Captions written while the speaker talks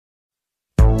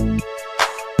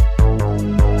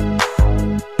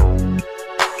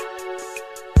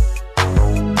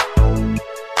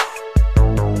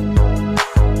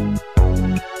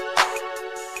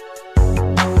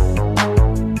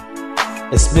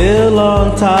been a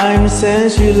long time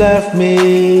since you left me.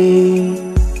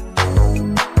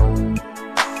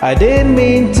 I didn't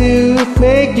mean to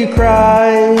make you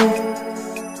cry.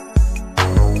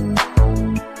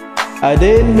 I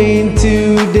didn't mean to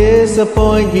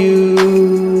disappoint you.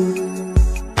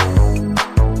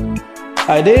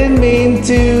 I didn't mean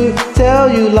to tell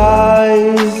you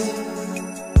lies.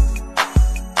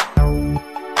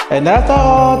 And after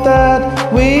all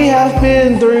that we have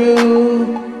been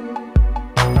through,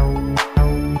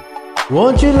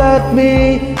 won't you let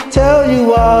me tell you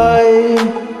why?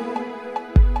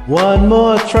 One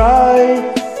more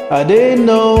try. I didn't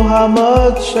know how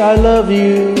much I love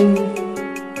you.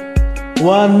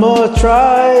 One more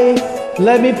try.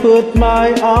 Let me put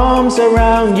my arms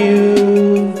around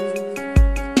you.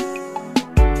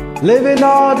 Living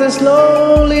all this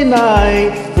lonely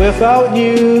night without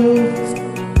you.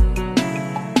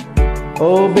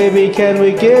 Oh baby, can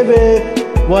we give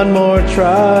it one more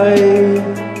try?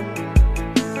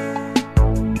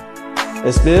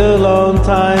 It's been a long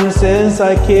time since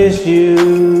I kissed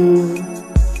you.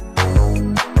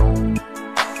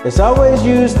 It's always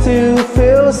used to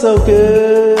feel so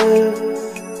good.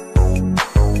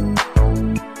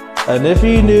 And if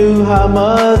you knew how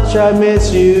much I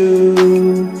miss you,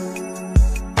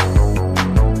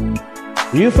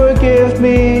 you forgive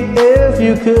me if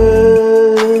you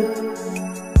could.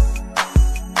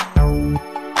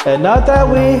 And not that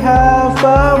we have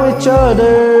found each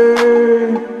other,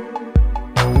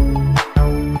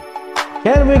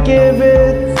 can we give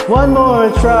it one more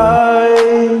try?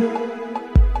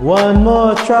 One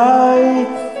more try.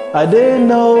 I didn't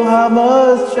know how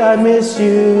much I miss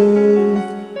you.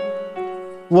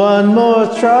 One more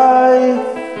try.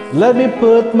 Let me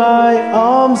put my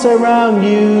arms around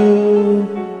you.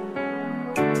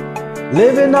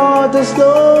 Living all this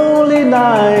lonely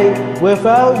night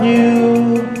without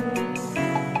you.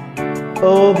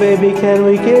 Oh baby, can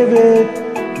we give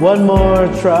it one more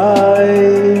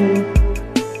try?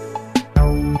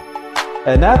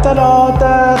 And after all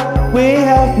that we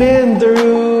have been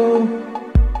through,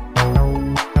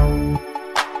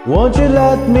 won't you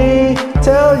let me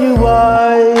tell you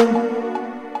why?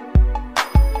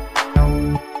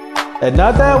 And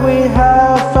now that we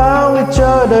have found each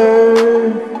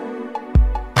other,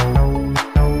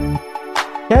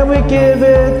 can we give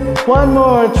it one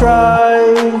more try?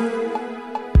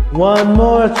 One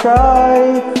more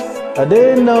try. I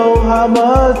didn't know how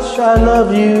much I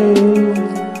love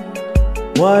you.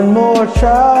 One more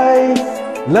try.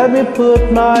 Let me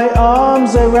put my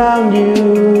arms around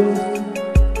you.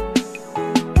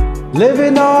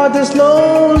 Living all this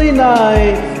lonely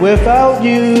night without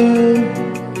you.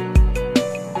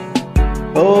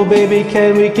 Oh baby,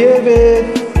 can we give it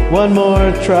one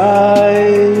more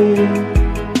try?